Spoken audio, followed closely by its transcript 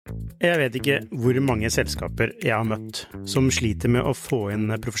Jeg vet ikke hvor mange selskaper jeg har møtt som sliter med å få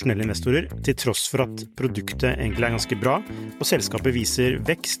inn profesjonelle investorer, til tross for at produktet egentlig er ganske bra, og selskapet viser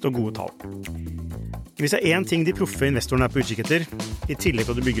vekst og gode tall. Hvis det er en ting de proffe investorene er på utkikk etter, i tillegg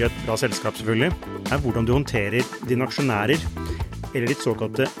til at du bygger et bra selskap selvfølgelig, er hvordan du håndterer dine aksjonærer, eller ditt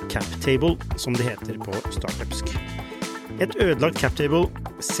såkalte cap table, som det heter på startupsk. Et ødelagt cap table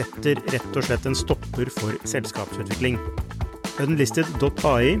setter rett og slett en stopper for selskapsutvikling.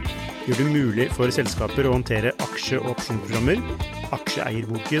 Unlisted.ai gjør det mulig for selskaper å håndtere aksje- og opsjonsprogrammer,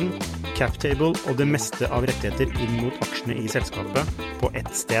 aksjeeierboken, captable og det meste av rettigheter inn mot aksjene i selskapet på ett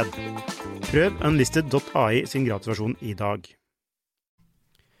sted. Prøv Unlisted.ai sin gratisversjon i dag.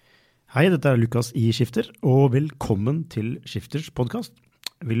 Hei, dette er Lukas i Skifter, og velkommen til Skifters podcast.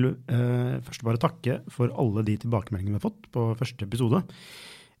 Jeg vil først bare takke for alle de tilbakemeldingene vi har fått på første episode.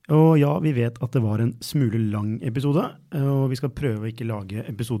 Og ja, vi vet at det var en smule lang episode, og vi skal prøve å ikke lage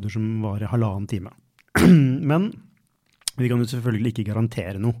episoder som varer 1,5 time. Men vi kan jo selvfølgelig ikke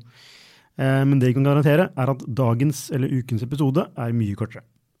garantere noe. Men det vi kan garantere er at dagens eller ukens episode er mye kortere.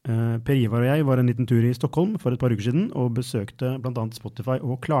 Per Ivar og jeg var en liten tur i Stockholm for et par uker siden og besøkte blant annet Spotify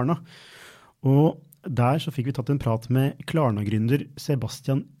og Klarna. Og der så fikk vi tatt en prat med Klarna-gründer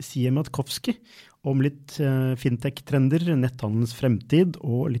Sebastian Siemiatkowski om litt fintech-trender, netthandelens fremtid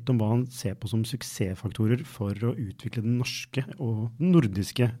og litt om hva han ser på som suksessfaktorer for å utvikle den norske og den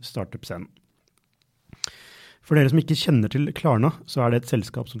nordiske startup-scenen. For dere som ikke kjenner til Klarna, så er det et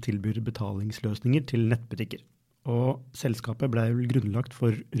selskap som tilbyr betalingsløsninger til nettbutikker. Og selskapet ble vel grunnlagt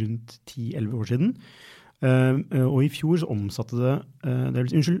for rundt 10-11 år siden. Og i fjor så omsatte det,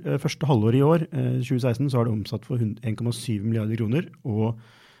 første halvår i år, 2016, så har det omsatt for 1,7 milliarder kroner, og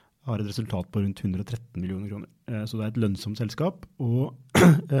har et resultat på rundt 113 millioner kroner. Så det er et lønnsomt selskap, og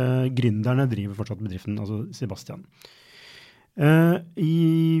gründerne driver fortsatt bedriften, altså Sebastian.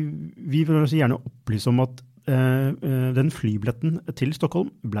 Vi vil også gjerne opplyse om at den flybilletten til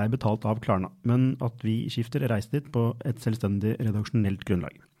Stockholm ble betalt av Klarna, men at vi i Skifter reiste dit på et selvstendig redaksjonelt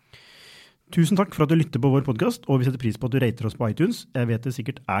grunnlag. Tusen takk for at du lytter på vår podcast, og vi setter pris på at du rater oss på iTunes. Jeg vet det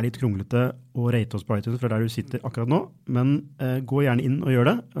sikkert er litt kronglete å rate oss på iTunes fra der du sitter akkurat nå, men gå gjerne inn og gjør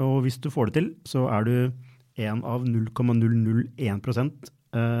det, og hvis du får det til, så er du en av 0,001%,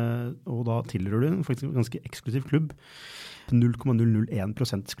 og da tilhører du faktisk en ganske eksklusiv klubb,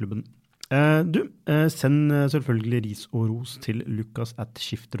 0,001%-klubben. Send selvfølgelig ris og ros til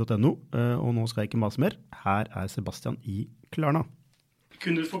lukas@skifter.no, og nå skal jeg ikke mase mer. Her er Sebastian i Klarna.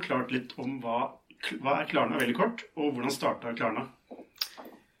 Kunne du forklart litt om hva er Klarna veldig kort, og hvordan startet Klarna?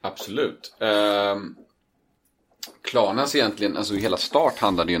 Absolut. Klarnas egentligen, alltså hela start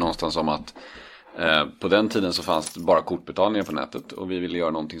handlade ju någonstans om att på den tiden så fanns det bara kortbetalningar på nätet, och vi ville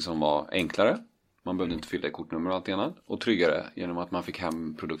göra någonting som var enklare. Man behövde inte fylla i kortnummer och allt annat, och tryggare genom att man fick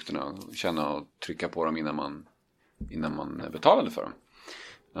hem produkterna och känna och trycka på dem innan man betalade för dem.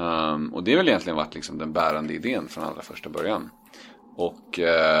 Och det har väl egentligen varit liksom den bärande idén från allra första början. Och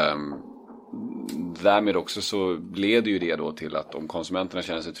därmed också så leder ju det då till att om konsumenterna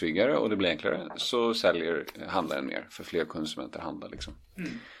känner sig tryggare och det blir enklare, så säljer handlaren mer, för fler konsumenter handlar liksom.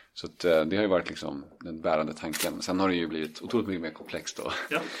 Så att, det har ju varit liksom den bärande tanken. Sen har det ju blivit otroligt mycket mer komplext och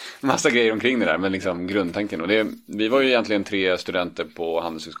massa grejer omkring det där, men liksom grundtanken. Och vi var ju egentligen 3 studenter på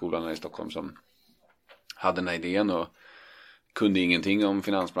Handelshögskolan här i Stockholm som hade den här idén och kunde ingenting om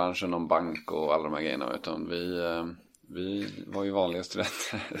finansbranschen, om bank och alla de här grejerna, utan vi var ju vanliga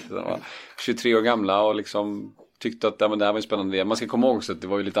studenter. De var 23 år gamla och liksom tyckte att det här var en spännande idé. Man ska komma ihåg så att det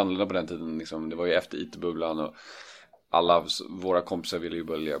var ju lite annorlunda på den tiden. Liksom. Det var ju efter IT-bubblan och alla våra kompisar ville ju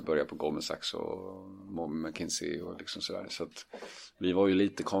börja på Goldman Sachs och McKinsey och liksom sådär. Så att vi var ju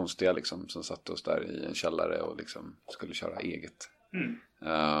lite konstiga liksom, som satt oss där i en källare och liksom skulle köra eget.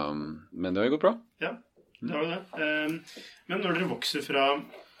 Men det har ju gått bra. Ja, det har det. Men når dere vokser fra...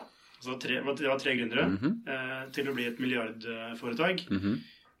 Altså det var 3 gründere til å bli et milliardforetag.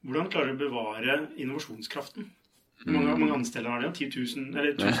 Hvordan klarer du å bevare innovasjonskraften? Hvor mange anställda har det? 10 000 eller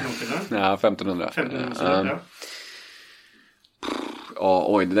 1000 anställda? Ja, 1500. 1500, ja.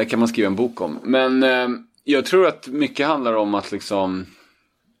 Oj, det där kan man skriva en bok om. Men jag tror att mycket handlar om att liksom...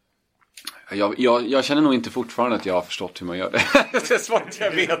 Jag känner nog inte fortfarande att jag har förstått hur man gör det. Det är svårt,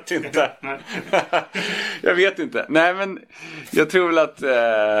 jag vet inte. Jag vet inte. Nej, men jag tror väl att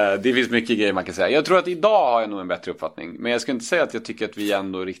det finns mycket grejer man kan säga. Jag tror att idag har jag nog en bättre uppfattning. Men jag ska inte säga att jag tycker att vi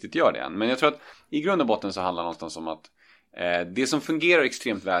ändå riktigt gör det än. Men jag tror att i grund och botten så handlar det någonstans om att det som fungerar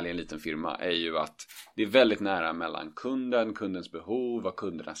extremt väl i en liten firma är ju att det är väldigt nära mellan kundens behov, vad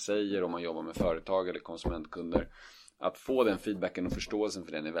kunderna säger om man jobbar med företag eller konsumentkunder. att få den feedbacken och förståelsen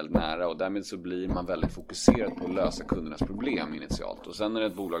för den är väldigt nära. Och därmed så blir man väldigt fokuserad på att lösa kundernas problem initialt. Och sen när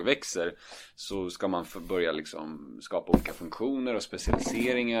ett bolag växer så ska man börja liksom skapa olika funktioner och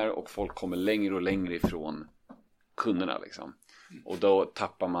specialiseringar. Och folk kommer längre och längre ifrån kunderna liksom. Och då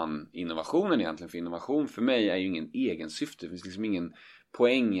tappar man innovationen egentligen. För innovation för mig är ju ingen egen syfte. Det finns liksom ingen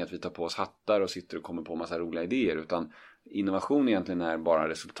poäng i att vi tar på oss hattar och sitter och kommer på massa roliga idéer. Utan innovation egentligen är bara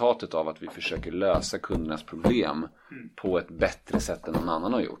resultatet av att vi försöker lösa kundernas problem på ett bättre sätt än någon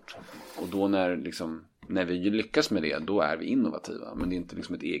annan har gjort. Och då när vi lyckas med det, då är vi innovativa. Men det är inte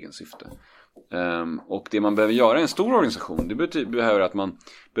liksom ett egen syfte. Och det man behöver göra i en stor organisation, det behöver att man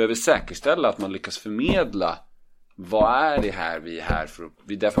behöver säkerställa att man lyckas förmedla vad är det här vi är här för.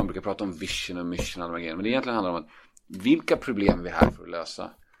 Det är därför man brukar prata om vision och mission och alla grejer. Men det egentligen handlar om att vilka problem är vi här för att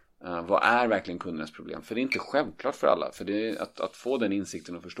lösa. Vad är verkligen kundernas problem? För det är inte självklart för alla. För det är att få den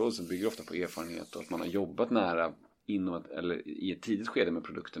insikten och förståelsen bygger ofta på erfarenhet. Och att man har jobbat nära eller i ett tidigt skede med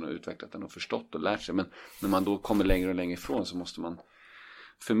produkten och utvecklat den och förstått och lärt sig. Men när man då kommer längre och längre ifrån så måste man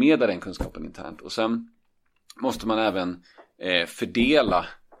förmedla den kunskapen internt. Och sen måste man även fördela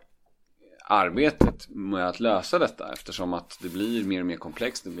arbetet med att lösa detta, eftersom att det blir mer och mer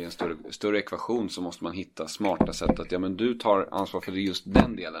komplext, det blir en större ekvation, så måste man hitta smarta sätt att men du tar ansvar för just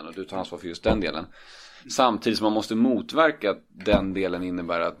den delen och du tar ansvar för just den delen, samtidigt som man måste motverka att den delen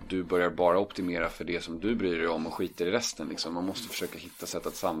innebär att du börjar bara optimera för det som du bryr dig om och skiter i resten liksom. Man måste försöka hitta sätt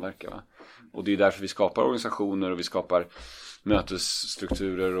att samverka, va? Och det är därför vi skapar organisationer och vi skapar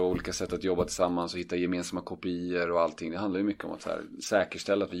mötesstrukturer och olika sätt att jobba tillsammans och hitta gemensamma kopior och allting. Det handlar ju mycket om att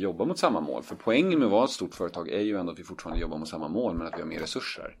säkerställa att vi jobbar mot samma mål. För poängen med att vara ett stort företag är ju ändå att vi fortfarande jobbar mot samma mål, men att vi har mer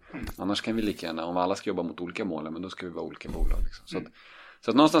resurser. Annars kan vi lika gärna, om alla ska jobba mot olika mål, men då ska vi vara olika bolag liksom.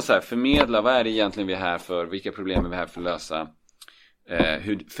 Så att någonstans förmedla, vad är det egentligen vi är här för, vilka problem är vi här för att lösa,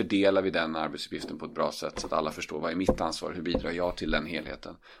 hur fördelar vi den arbetsuppgiften på ett bra sätt så att alla förstår vad är mitt ansvar, hur bidrar jag till den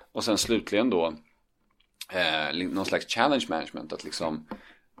helheten. Och sen slutligen då någon slags challenge management, att liksom,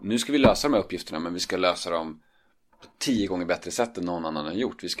 nu ska vi lösa de här uppgifterna, men vi ska lösa dem på 10 gånger bättre sätt än någon annan har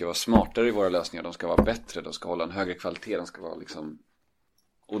gjort. Vi ska vara smartare i våra lösningar, de ska vara bättre, de ska hålla en högre kvalitet, de ska vara liksom...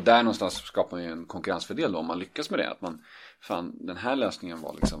 Och där någonstans skapar man ju en konkurrensfördel då, om man lyckas med det, att man, den här lösningen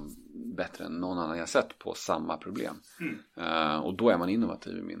var liksom bättre än någon annan jag sett på samma problem. Och då är man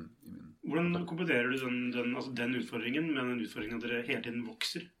innovativ i min... Hvordan kombinerar du den utfordringen med den utfordringen att dere hela tiden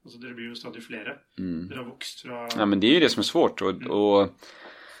växer? Alltså dere blir ju stadigt flera. Dere har vuxit från... Ja, men det är ju det som är svårt. Och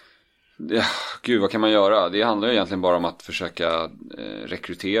gud, vad kan man göra? Det handlar ju egentligen bara om att försöka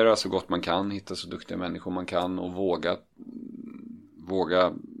rekrytera så gott man kan, hitta så duktiga människor man kan och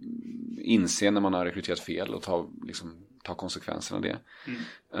våga inse när man har rekryterat fel och ta konsekvenserna av det.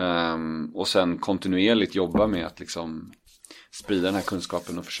 Och sen kontinuerligt jobba med att liksom sprida den här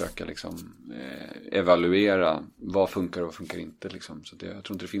kunskapen och försöka liksom evaluera vad funkar och vad funkar inte liksom. Så jag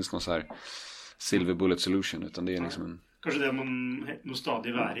tror inte det finns någon så här silver bullet solution, utan det är liksom en... Kanske det man måste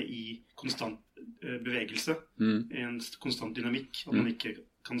stadigt vara i konstant bevegelse, en konstant dynamik, att man inte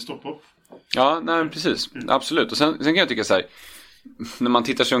kan stoppa upp. Ja, nej, precis. Absolut. Och sen kan jag tycka så här, när man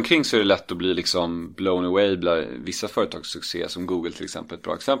tittar sig omkring så är det lätt att bli liksom blown away bland vissa företagssuccé, som Google till exempel, ett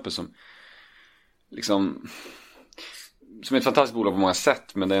bra exempel, som är ett fantastiskt bolag på många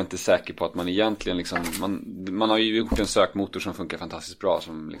sätt, men det är inte säker på att man egentligen liksom, man har ju gjort en sökmotor som funkar fantastiskt bra,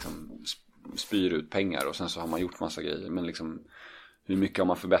 som liksom spyr ut pengar, och sen så har man gjort massa grejer, men liksom hur mycket har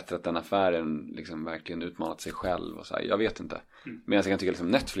man förbättrat den affären, liksom verkligen utmanat sig själv och så här, jag vet inte. Men jag kan tycka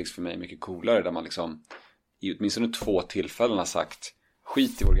liksom Netflix för mig är mycket coolare, där man liksom i åtminstone 2 tillfällen har sagt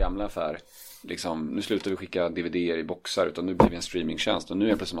skit i vår gamla affär, liksom, nu slutar vi skicka DVD:er i boxar, utan nu blir vi en streamingtjänst, och nu är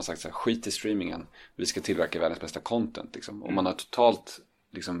det plötsligt man sagt så här, skit i streamingen, vi ska tillverka världens bästa content liksom. Och man har totalt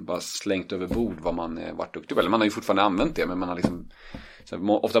liksom bara slängt över bord vad man varit duktig på, eller man har ju fortfarande använt det, men man har liksom så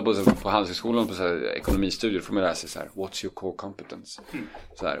här, ofta på Handelshögskolan på så här, ekonomistudier får man lära sig så här, what's your core competence,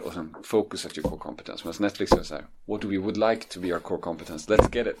 så här, och sen focus at your core competence. Men Netflix är så här, what do we would like to be our core competence,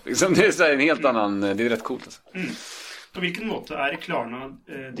 let's get it liksom, det är så här, en helt annan, det är rätt coolt alltså. På vilken måte är Klarna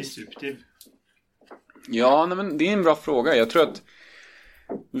disruptiv? Ja, nej, men det är en bra fråga. Jag tror att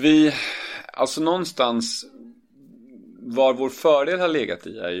vi, alltså någonstans, var vår fördel har legat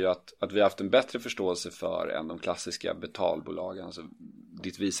i är ju att vi har haft en bättre förståelse för än de klassiska betalbolagen, alltså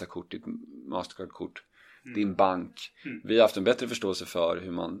ditt Visa-kort, ditt Mastercard-kort, din bank. Vi har haft en bättre förståelse för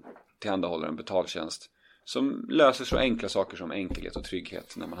hur man tillhandahåller en betaltjänst som löser så enkla saker som enkelhet och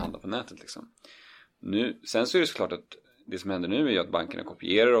trygghet när man handlar på nätet liksom. Sen så är det såklart att det som händer nu är att bankerna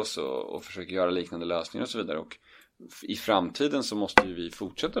kopierar oss och försöker göra liknande lösningar och så vidare, och i framtiden så måste ju vi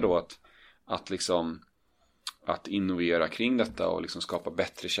fortsätta då att liksom att innovera kring detta och liksom skapa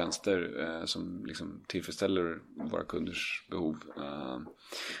bättre tjänster som liksom tillfredsställer våra kunders behov.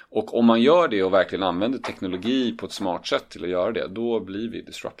 Och om man gör det och verkligen använder teknologi på ett smart sätt till att göra det, då blir vi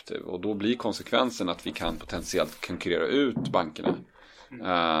disruptive. Och då blir konsekvensen att vi kan potentiellt konkurrera ut bankerna.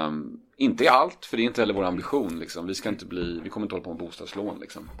 Inte i allt, för det är inte heller vår ambition liksom. Vi kommer inte hålla på med bostadslån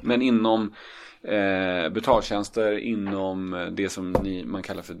liksom. Men inom betaltjänster, inom det som man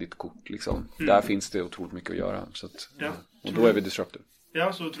kallar för ditt kort liksom. Där finns det otroligt mycket att göra så att, och då är vi disruptive.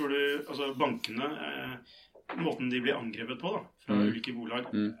 Ja, så tror du alltså bankerna måten de blir angrepet på då från olika bolag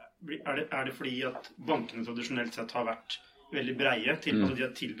är det fordi att bankerna traditionellt sett har varit väldigt breie till alltså de har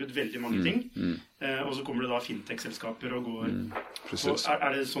tillbudt väldigt många ting. Och så kommer det då fintech-selskaper och går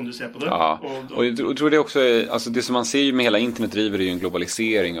är det sån du ser på det? Ja. Och jag tror det också är, alltså det som man ser ju med hela internet driver är ju en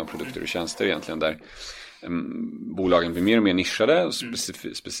globalisering av produkter och tjänster egentligen där bolagen blir mer och mer nischade och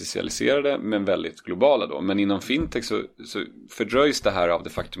specialiserade men väldigt globala då. Men inom fintech så fördröjs det här av det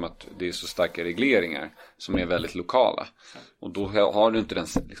faktum att det är så starka regleringar som är väldigt lokala. Och då har du inte den,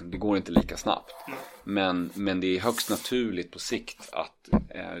 liksom, det går inte lika snabbt. Men det är högst naturligt på sikt att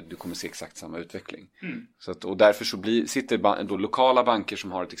du kommer se exakt samma utveckling. Så att, och därför så sitter då lokala banker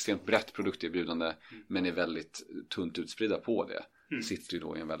som har ett extremt brett produkterbjudande men är väldigt tunt utspridda på det. Sitter ju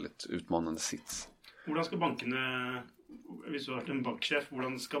då i en väldigt utmanande sits. Hvordan skal bankene, hvis du har vært en bankchef,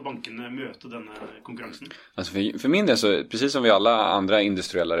 hvordan skal bankene möta denna konkurrensen? Alltså för min del så, precis som vid alla andra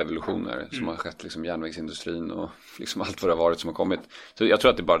industriella revolutioner som har skett, liksom järnvägsindustrin och liksom allt vad det har varit som har kommit. Så jag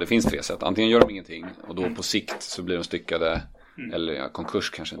tror att det finns tre sätt. Antingen gör de ingenting och då på sikt så blir de styckade, eller konkurs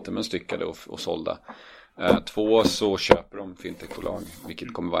kanske inte, men styckade och sålda. 2 så köper de fintechbolag,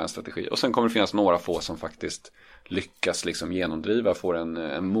 vilket kommer vara en strategi. Och sen kommer det finnas några få som faktiskt lyckas liksom genomdriva, får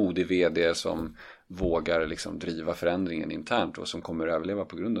en modig vd som vågar liksom driva förändringen internt och som kommer överleva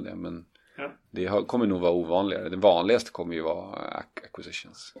på grund av det. Men det kommer nog vara ovanligare. Det vanligaste kommer ju vara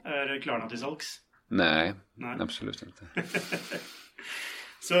acquisitions. Är Klarna till salgs? Nej, absolut inte.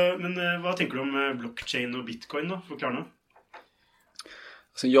 Så, men vad tänker du om blockchain och bitcoin då för Klarna?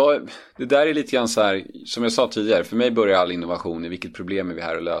 Alltså det där är lite grann så här, som jag sa tidigare, för mig börjar all innovation i vilket problem är vi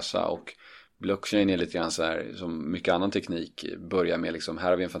här att lösa, och blockchain är lite grann så här, som mycket annan teknik börjar med liksom, här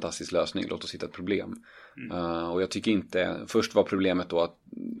har vi en fantastisk lösning, låt oss hitta ett problem. Och jag tycker inte, först var problemet då att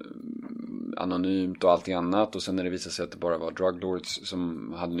anonymt och allting annat, och sen när det visade sig att det bara var drug lords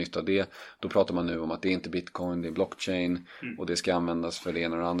som hade nytta av det, då pratar man nu om att det är inte bitcoin, det är blockchain och det ska användas för det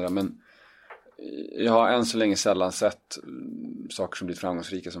ena och det andra. Men jag har än så länge sällan sett saker som blir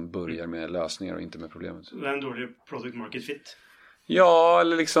framgångsrika som börjar med lösningar och inte med problemet. Det är en dålig product market fit. Ja,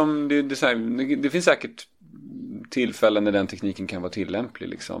 eller liksom det finns säkert tillfällen när den tekniken kan vara tillämplig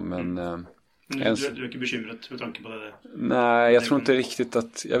liksom, men du är inte bekymrad med tanke på det? Nej, jag tror inte riktigt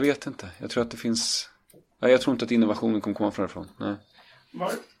att, jag vet inte. Jag tror att det finns, jag tror inte att innovationen kommer komma från. Nej.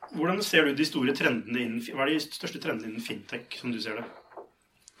 Hvordan ser du de stora trenderna vad är de största trenderna inom fintech som du ser det?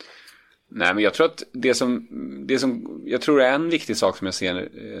 Nej, men jag tror att det som jag tror är en viktig sak som jag ser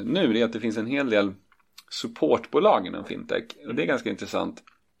nu, det är att det finns en hel del supportbolag inom fintech. Och det är ganska intressant.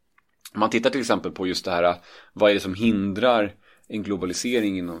 Om man tittar till exempel på just det här, vad är det som hindrar en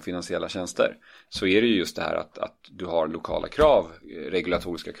globalisering inom finansiella tjänster, så är det ju just det här att du har lokala krav,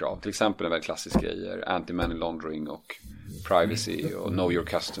 regulatoriska krav. Till exempel en väldigt klassisk grejer, anti-money laundering och privacy och know your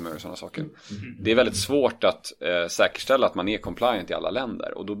customer och sådana saker. Det är väldigt svårt att säkerställa att man är compliant i alla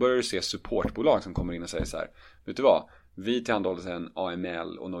länder, och då börjar du se supportbolag som kommer in och säger så här, vet du vad? Vi tillhandahåller en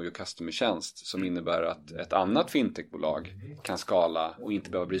AML och know your customer-tjänst som innebär att ett annat fintechbolag kan skala och inte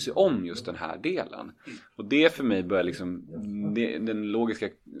behöva bry sig om just den här delen. Och det för mig börjar liksom, den logiska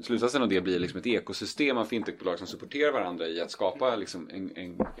slutsatsen av det blir liksom ett ekosystem av fintechbolag som supporterar varandra i att skapa liksom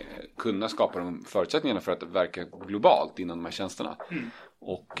kunna skapa de förutsättningarna för att verka globalt inom de här tjänsterna.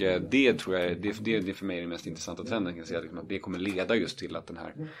 Och det tror jag, det för mig är den mest intressanta trenden, kan jag säga, att det kommer leda just till att den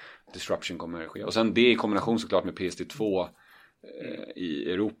här disruption kommer att ske. Och sen det i kombination såklart med PSD2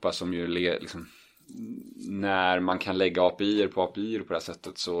 i Europa, som ju liksom, när man kan lägga API på det här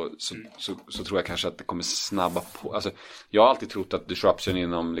sättet, så tror jag kanske att det kommer snabba på. Alltså, jag har alltid trott att disruption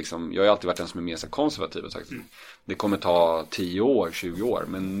inom liksom, jag har alltid varit den som är mer så konservativ och sagt det kommer ta 10 år, 20 år,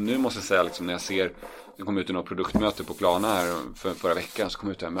 men nu måste jag säga liksom, när jag kom ut i något produktmöte på Klarna här förra veckan, så kom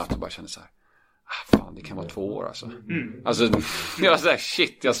jag ut i ett möte och bara kände så här, fan, det kan vara 2 år alltså. Alltså, jag var så här,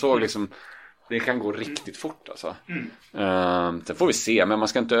 shit, jag såg liksom, det kan gå riktigt fort alltså. Sen får vi se, men man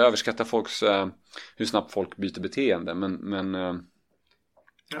ska inte överskatta hur snabbt folk byter beteende, men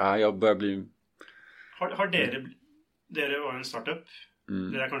jag börjar bli. Har dere var en startup.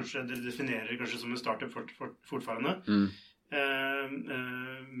 Dere definierar kanske som en startup fortfarande.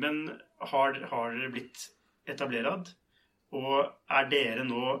 Men har det blivit etablerad, och är dere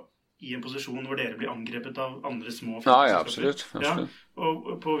nå i en position hvor dere blir angrepet av andra små? Ja, absolut. Ja,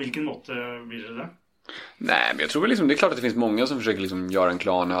 och på vilken måte blir det? Nej, men jag tror väl liksom, det är klart att det finns många som försöker liksom göra en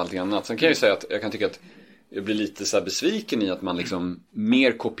klan och allting annat. Sen kan jag ju säga att jag kan tycka att jag blir lite så här besviken i att man liksom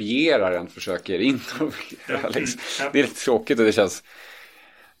mer kopierar än försöker innovera. Liksom. Det är lite tråkigt och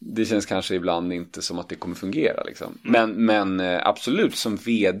det känns kanske ibland inte som att det kommer fungera liksom. Men absolut, som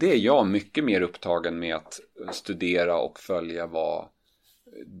vd är jag mycket mer upptagen med att studera och följa vad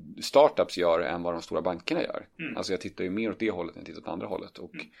startups gör än vad de stora bankerna gör. Alltså jag tittar ju mer åt det hållet än jag tittar åt andra hållet.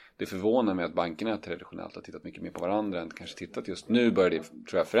 Och det förvånar mig att bankerna traditionellt har tittat mycket mer på varandra än kanske tittat just nu. Börjar det,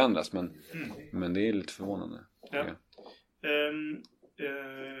 tror jag, förändras. Men det är lite förvånande. Ja.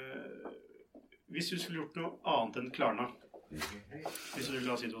 Hvis du skulle gjort något annat än Klarna, hvis du ville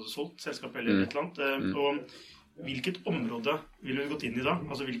ha sitt och sålt selskap eller ett eller annat, och vilket område vill du gått in i då?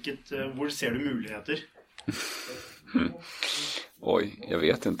 Alltså hvor ser du möjligheter? Oj, jag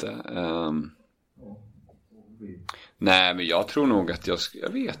vet inte. Nej, men jag tror nog att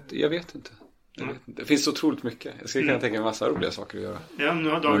jag vet inte. Det finns så otroligt mycket. Jag skulle kunna tänka mig massa roliga saker att göra. Ja, men då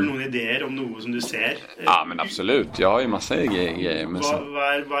har du några idéer om något som du ser? Ja, men absolut. Jag har ju massa grejer. Men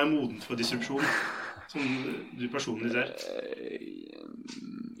vad är modent för disruption som du personligen ser?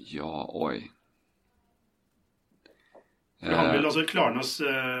 Ja, oj. Det handlar väl alltså Klarnas,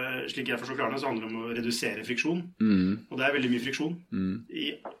 slik jag förstår Klarna, så handlar det om att reducera friktion. Och det är väldigt mycket friktion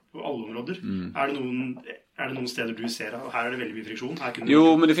på alla områden. Är det någon steder du ser att här är det väldigt mycket friktion?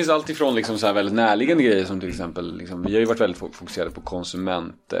 Jo, men det finns alltid från liksom så här väldigt närliggande grejer som till exempel liksom, vi har ju varit väldigt fokuserade på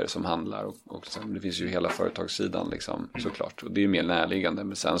konsumenter som handlar och det finns ju hela företagssidan liksom, såklart. Och det är ju mer närliggande,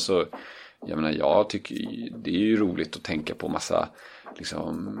 men sen så jag menar, jag tycker det är ju roligt att tänka på massa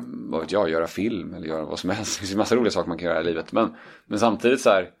liksom, vad vet jag, göra film eller göra vad som helst. Det finns ju massa roliga saker man kan göra i livet, men samtidigt så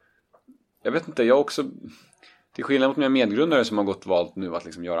här, jag vet inte, jag också, till skillnad mot mina medgrundare som har gått valt nu att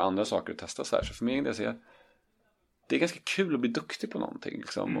liksom göra andra saker och testa så här, så för mig det är ganska kul att bli duktig på någonting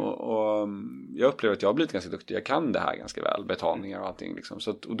liksom. Och jag upplever att jag har blivit ganska duktig. Jag kan det här ganska väl, betalningar och allting liksom.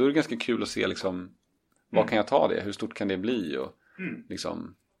 Så och då är det ganska kul att se liksom, vad kan jag ta det? Hur stort kan det bli? Och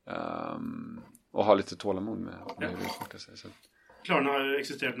liksom och ha lite tålamod med det utvecklar sig. Så. Klarna har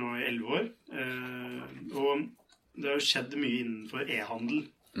existerat nu i 11 år. Och det har skett mycket innanför e-handel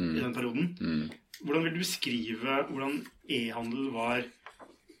i den perioden. Hvordan vill du beskriva hvordan e-handel var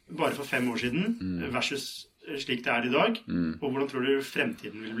bara för 5 år sedan versus slik det är idag? Och hvordan tror du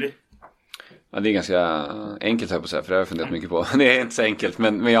framtiden vill bli? Ja, det är ganska enkelt här på att säga, för det har jag funderat mycket på. Det är inte så enkelt,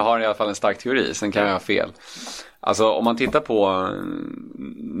 men jag har i alla fall en stark teori. Sen kan jag ha fel. Alltså om man tittar på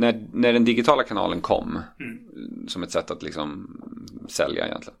när den digitala kanalen kom som ett sätt att liksom sälja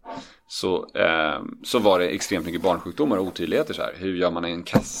egentligen, så var det extremt mycket barnsjukdomar och otydligheter så här. Hur gör man en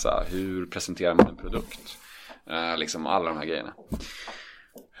kassa? Hur presenterar man en produkt? Liksom alla de här grejerna.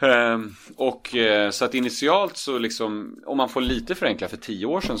 Så att initialt så liksom, om man får lite förenkla för 10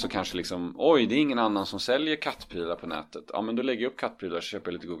 år sedan så kanske liksom, oj, det är ingen annan som säljer kattprylar på nätet. Ja, men då lägger jag upp kattprylar och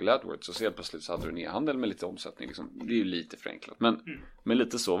köper lite Google AdWords och så helt plötsligt så hade du en e-handel med lite omsättning liksom. Det är ju lite förenklat, men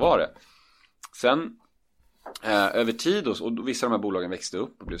lite så var det. Sen över tid och vissa av de här bolagen växte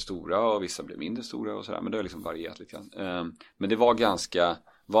upp och blev stora och vissa blev mindre stora och sådär, men det har liksom varierat lite grann. Men det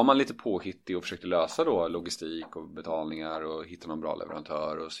var man lite påhittig och försökte lösa då logistik och betalningar och hitta någon bra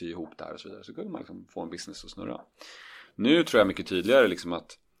leverantör och sy ihop det här och så vidare, så kunde man liksom få en business att snurra. Nu tror jag mycket tydligare liksom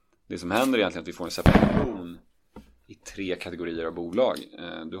att det som händer egentligen är att vi får en separation i 3 kategorier av bolag.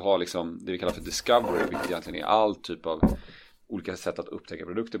 Du har liksom det vi kallar för discovery, vilket egentligen är all typ av olika sätt att upptäcka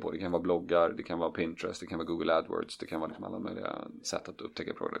produkter på. Det kan vara bloggar, det kan vara Pinterest, det kan vara Google AdWords, det kan vara liksom alla möjliga sätt att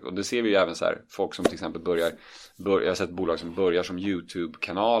upptäcka produkter. Och det ser vi ju även så här, folk som till exempel jag har sett bolag som börjar som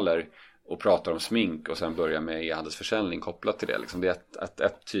YouTube-kanaler och pratar om smink och sen börjar med e-handelsförsäljning kopplat till det. Liksom det är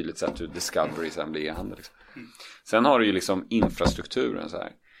ett tydligt sätt hur discovery sen blir e-handel. Liksom. Sen har du ju liksom infrastrukturen så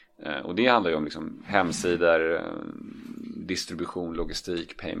här. Och det handlar ju om liksom hemsidor, distribution,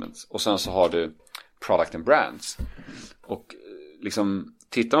 logistik, payments. Och sen så har du product and brands. Och liksom,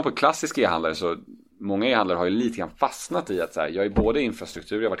 tittar man på klassiska e-handlare så många e-handlare har ju lite grann fastnat i att så här, jag är både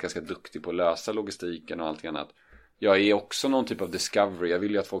infrastruktur, jag har varit ganska duktig på att lösa logistiken och allting annat. Jag är också någon typ av discovery. Jag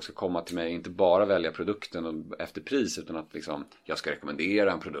vill ju att folk ska komma till mig, inte bara välja produkten och efter pris, utan att liksom, jag ska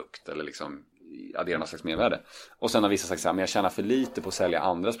rekommendera en produkt eller liksom addera någon slags mervärde. Och sen har vissa sagt så här, men jag tjänar för lite på att sälja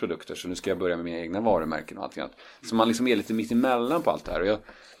andras produkter, så nu ska jag börja med mina egna varumärken och allting annat. Så man liksom är lite mitt emellan på allt det här. Och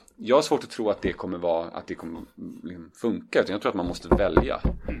jag har svårt att tro att det kommer liksom funka, utan jag tror att man måste välja.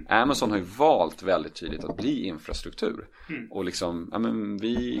 Amazon har ju valt väldigt tydligt att bli infrastruktur. Och liksom, ja, men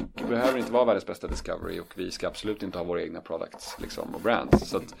vi behöver inte vara världens bästa discovery och vi ska absolut inte ha våra egna products liksom, och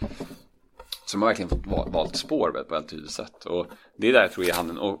brands. Så man har verkligen fått valt spår på ett väldigt tydligt sätt. Och det är där jag tror jag är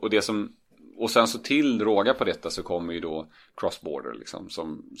handeln. Och sen så till råga på detta så kommer ju då cross-border liksom,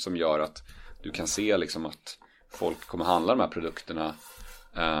 som gör att du kan se liksom att folk kommer handla de här produkterna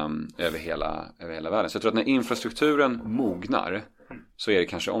över hela världen. Så jag tror att när infrastrukturen mognar så är det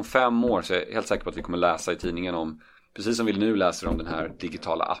kanske om 5 år, så är jag helt säker på att vi kommer läsa i tidningen om, precis som vi nu läser om den här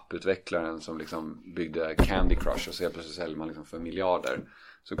digitala apputvecklaren som liksom byggde Candy Crush och så helt plötsligt säljer man liksom för miljarder.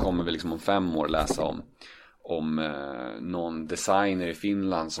 Så kommer vi liksom om 5 år läsa om någon designer i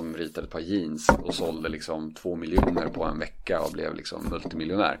Finland som ritade ett par jeans och sålde liksom 2 miljoner på en vecka och blev liksom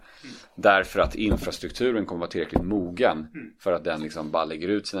multimiljonär. Därför att infrastrukturen kommer vara tillräckligt mogen för att den liksom bara lägger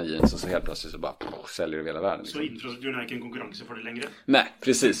ut sina jeans och så helt plötsligt så bara säljer det över hela världen. Liksom. Så infrastrukturen är inte en konkurrens för det längre? Nej,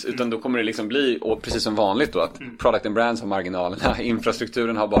 precis. Utan då kommer det liksom bli, och precis som vanligt då, att product and brands har marginalerna,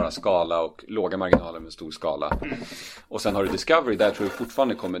 infrastrukturen har bara skala och låga marginaler med stor skala. Och sen har du Discovery, där tror jag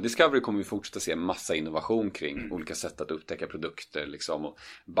fortfarande Discovery kommer vi fortsätta se massa innovation kring olika sätt att upptäcka produkter liksom, och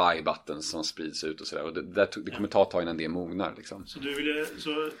buy buttons som sprids ut och sådär. Och det kommer ta ett tag innan det mognar liksom. Så du ville,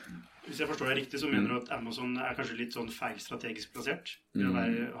 hvis jeg forstår deg riktig, så mener du at Amazon er kanskje litt sånn feil strategisk plassert?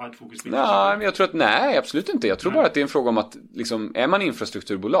 Ha ett fokus på Nej, men jag tror att nej, absolut inte. Jag tror bara att det är en fråga om att liksom, är man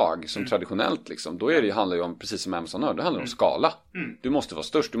infrastrukturbolag som traditionellt liksom, då handlar det om, precis som Amazon har, det handlar om skala. Du måste vara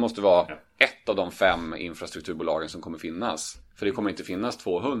störst, du måste vara ett av de 5 infrastrukturbolagen som kommer finnas. För det kommer inte finnas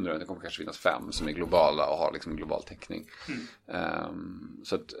 200, det kommer kanske finnas 5 som är globala och har liksom global täckning.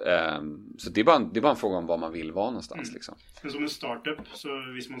 Så det är bara en fråga om var man vill vara någonstans liksom. Men som en startup, så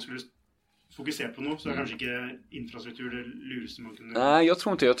hvis man skulle fokusera på något så är kanske inte infrastruktur det luraste man kunde... Nej, jag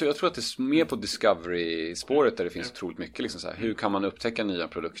tror inte. Jag tror att det är mer på Discovery-spåret där det finns otroligt mycket liksom så här, hur kan man upptäcka nya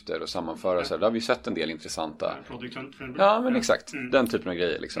produkter och sammanföra så här. Där har vi sett en del intressanta... Ja, men exakt. Den typen av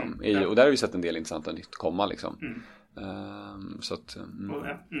grejer liksom. Och där har vi sett en del intressanta nytt komma liksom. Så att...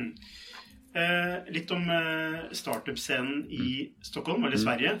 Lite om startup-scenen i Stockholm eller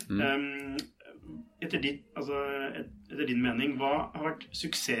Sverige. Efter din mening, vad har varit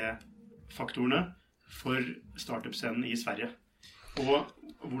successfaktorerna för startup-scenen i Sverige? Och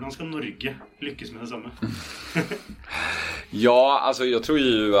hur ska Norge lyckas med detsamma? Ja, alltså jag tror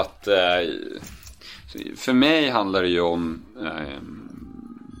ju att för mig handlar det ju om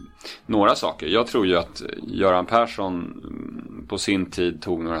några saker. Jag tror ju att Göran Persson på sin tid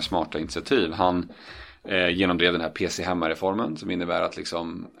tog några smarta initiativ. Han genomdrev den här PC-hemmareformen som innebär att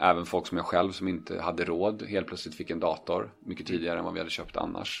liksom, även folk som jag själv som inte hade råd helt plötsligt fick en dator mycket tidigare än vad vi hade köpt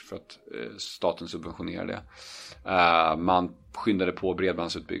annars för att staten subventionerade det. Man skyndade på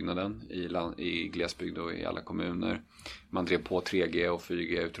bredbandsutbyggnaden i glesbygd och i alla kommuner. Man drev på 3G och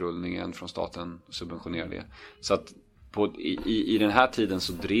 4G-utrullningen från staten och subventionerade det. Så att i den här tiden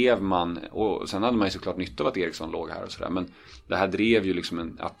så drev man, och sen hade man ju såklart nytta av att Ericsson låg här och sådär, men det här drev ju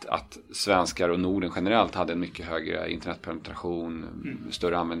liksom att svenskar och Norden generellt hade en mycket högre internetpenetration,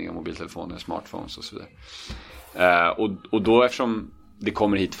 större användning av mobiltelefoner, smartphones och så vidare. Och då eftersom det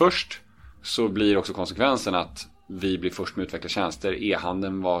kommer hit först så blir också konsekvensen att vi blir först med att utveckla tjänster.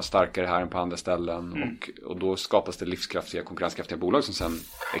 E-handeln var starkare här än på andra ställen och då skapas det livskraftiga, konkurrenskraftiga bolag som sen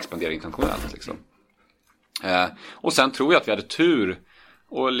expanderar internationellt liksom. Och sen tror jag att vi hade tur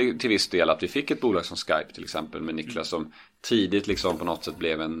och till viss del att vi fick ett bolag som Skype till exempel med Niklas som tidigt liksom på något sätt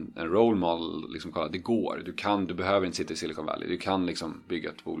blev en role model liksom, det går, du behöver inte sitta i Silicon Valley, du kan liksom bygga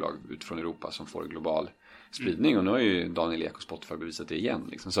ett bolag utifrån Europa som får global spridning och nu har ju Daniel Ek och Spotify bevisat det igen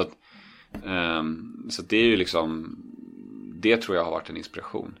liksom. Så det är ju liksom, det tror jag har varit en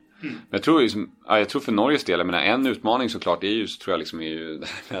inspiration. Men jag tror för Norges del, jag menar, en utmaning såklart är ju, tror jag liksom är ju,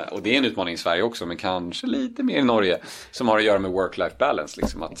 och det är en utmaning i Sverige också, men kanske lite mer i Norge, som har att göra med work-life balance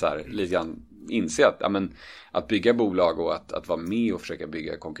liksom, att så här, lite grann inse att, att bygga bolag och att vara med och försöka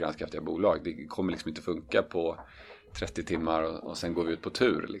bygga konkurrenskraftiga bolag, det kommer liksom inte funka på 30 timmar och sen går vi ut på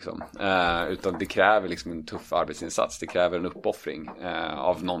tur liksom. Utan det kräver liksom en tuff arbetsinsats. Det kräver en uppoffring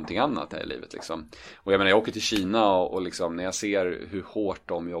av någonting annat här i livet liksom. Och jag menar, jag åker till Kina och liksom, när jag ser hur hårt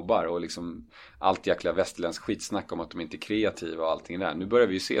de jobbar och liksom allt jäkla västerländsk skitsnack om att de inte är kreativa och allting där. Nu börjar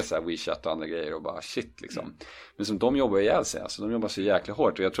vi ju se så här WeChat och andra grejer och bara shit liksom. Men som de jobbar ihjäl sig, alltså de jobbar så jäkla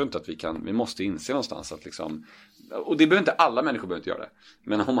hårt och jag tror inte att vi måste inse någonstans att liksom, och det behöver inte alla människor behöver inte göra det.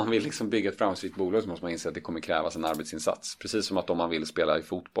 Men om man vill liksom bygga ett framgångsrikt bolag så måste man inse att det kommer krävas en arbetsinsats. Precis som att om man vill spela i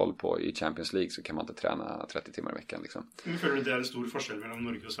fotboll i Champions League så kan man inte träna 30 timmar i veckan liksom. Men följer du det är en stor skillnad mellan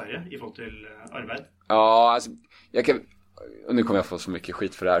Norge och Sverige i förhållande till arbete? Ja, alltså, nu kommer jag få så mycket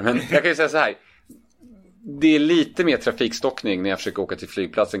skit för det här, men jag kan ju säga så här. Det är lite mer trafikstockning när jag försöker åka till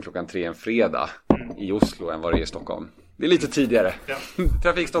flygplatsen 3:00 en fredag i Oslo än vad det är i Stockholm. Det är lite tidigare. Ja.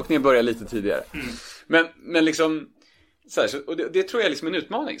 Trafikstockningen börjar lite tidigare. Men liksom och det tror jag är liksom en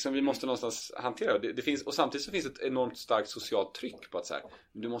utmaning som vi måste någonstans hantera. Det finns, och samtidigt så finns det ett enormt starkt socialt tryck på att så här,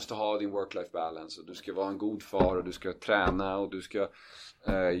 du måste ha din work-life balance och du ska vara en god far och du ska träna och du ska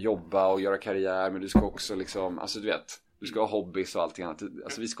jobba och göra karriär, men du ska också liksom, alltså du vet, du ska ha hobbys och allting annat.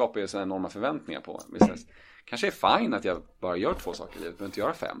 Alltså vi skapar ju sådana enorma förväntningar på. Kanske är fine att jag bara gör 2 saker i livet, men inte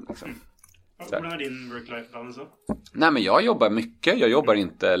göra 5 liksom. Hur är din work-life balance då? Nej, men jag jobbar mycket. Jag jobbar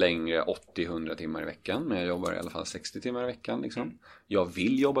inte längre 80-100 timmar i veckan, men jag jobbar i alla fall 60 timmar i veckan liksom. Jag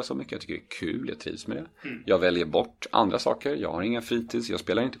vill jobba så mycket, jag tycker det är kul, jag trivs med det. Jag väljer bort andra saker, jag har inga fritids, jag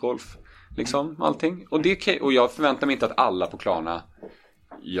spelar inte golf liksom, allting. Och jag förväntar mig inte att alla på Klarna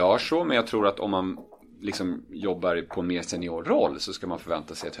gör så, men jag tror att om man liksom jobbar på en mer seniorroll så ska man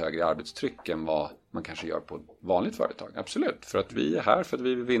förvänta sig ett högre arbetstryck än vad man kanske gör på ett vanligt företag. Absolut, för att vi är här för att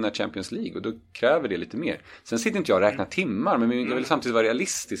vi vill vinna Champions League och då kräver det lite mer. Sen sitter inte jag och räknar timmar, men jag vill samtidigt vara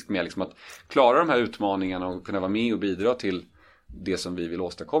realistisk med liksom att klara de här utmaningarna och kunna vara med och bidra till det som vi vill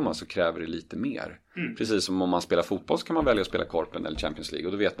åstadkomma, så kräver det lite mer. Precis som om man spelar fotboll så kan man välja att spela Korpen eller Champions League,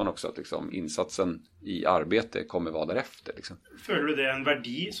 och då vet man också att liksom, insatsen i arbete kommer vara därefter liksom. Føler du det är en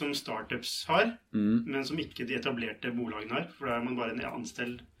värdi som startups har, men som inte de etablerade bolagen har? För då är man bara en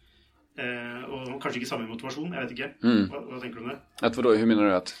anställd och kanske inte samma motivation, jag vet inte. Vad tänker du om det? Att vadå, hur menar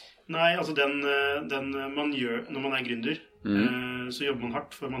du att? Nej, alltså den man gör när man är gründer, så jobbar man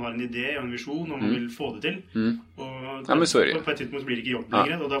hårt för man har en idé och en vision och man vill få det till. Och ja, men så är det. På ett tidspunkt blir det inte jobb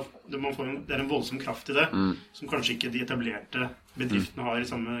längre, och då man får det är en våldsam kraft i det som kanske inte de etablerade bedrifterna har i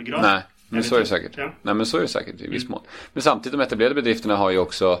samma grad. Nej, men så är det säkert. Ja. Nej, men så är det säkert i viss mån. Men samtidigt, de etablerade bedrifterna har ju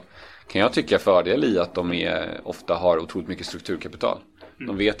också, kan jag tycka, fördel i att de ofta har otroligt mycket strukturkapital.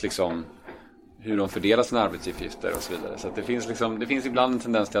 De vet liksom hur de fördelar sina arbetsuppgifter och så vidare. Så att det finns ibland en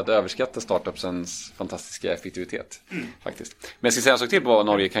tendens till att överskatta startupsens fantastiska effektivitet faktiskt. Men jag ska säga en sak till på vad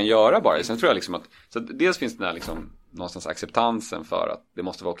Norge kan göra bara. Sen tror jag liksom att, så att dels finns den här liksom någonstans acceptansen för att det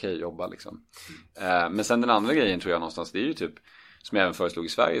måste vara okej att jobba liksom. Men sen den andra grejen tror jag någonstans, det är ju typ som jag även föreslog i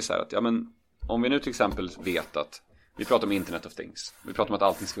Sverige så här, att ja, men om vi nu till exempel vet att vi pratar om Internet of Things, vi pratar om att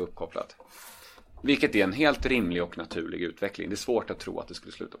allting ska vara uppkopplat, vilket är en helt rimlig och naturlig utveckling. Det är svårt att tro att det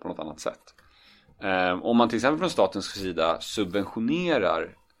skulle sluta på något annat sätt. Om man till exempel från statens sida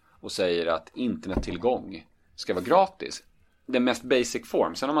subventionerar och säger att internettillgång ska vara gratis, den mest basic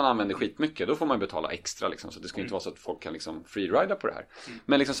form, sen om man använder skitmycket, då får man betala extra liksom, så det ska inte vara så att folk kan liksom freerida på det här.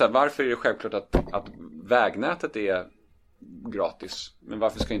 Men liksom så här, varför är det självklart att vägnätet är gratis, men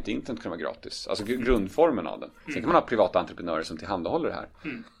varför ska inte internet kunna vara gratis? Alltså grundformen av den. Sen kan man ha privata entreprenörer som tillhandahåller det här.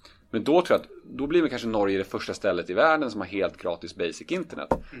 Men då tror jag att då blir kanske Norge det första stället i världen som har helt gratis basic internet.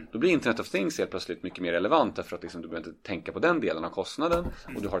 Då blir Internet of Things helt plötsligt mycket mer relevant, därför att liksom, du behöver inte tänka på den delen av kostnaden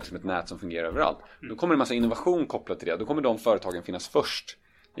och du har liksom ett nät som fungerar överallt. Då kommer det en massa innovation kopplat till det. Då kommer de företagen finnas först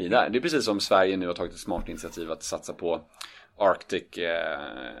i det här. Det är precis som Sverige nu har tagit ett smart initiativ att satsa på Arctic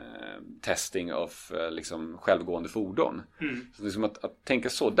testing of liksom självgående fordon. Så liksom att tänka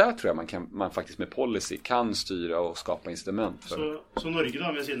så, där tror jag man faktiskt med policy kan styra och skapa incitament för. Så Norge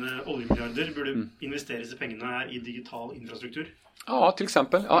då med sina oljemiljarder borde investera sig pengarna här i digital infrastruktur? Ja, till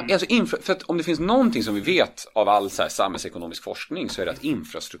exempel. Ja, alltså för att om det finns någonting som vi vet av all så här samhällsekonomisk forskning, så är det att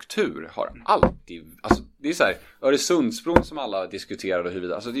infrastruktur har alltid, alltså det är så här Öresundsbron som alla diskuterar och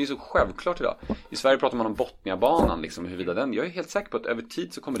huruvida, alltså det är så självklart idag. I Sverige pratar man om Botniabanan liksom, huruvida den, jag är helt säker på att över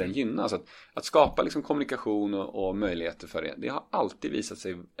tid så kommer den gynna, alltså att skapa liksom kommunikation och möjligheter för det. Det har alltid visat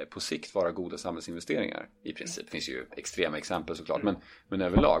sig på sikt vara goda samhällsinvesteringar i princip. Det finns ju extrema exempel såklart, men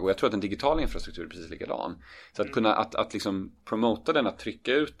överlag, och jag tror att den digitala infrastrukturen är precis likadan. Så att kunna att liksom promota den, att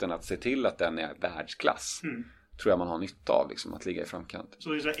trycka ut den, att se till att den är världsklass, tror jag man har nytta av liksom, att ligga i framkant. Så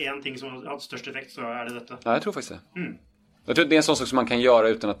det är en ting som har haft störst effekt, så är det detta? Ja, jag tror faktiskt det. Jag tror att det är en sån sak som man kan göra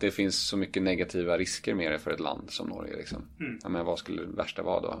utan att det finns så mycket negativa risker med det för ett land som Norge liksom. Ja, men vad skulle det värsta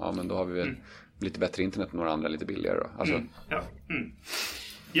vara då? Ja, men då har vi väl lite bättre internet än några andra, lite billigare då. Alltså. Ja.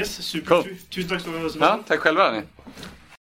 Yes, super. Cool. Tusen tack så mycket. Ja, tack själva.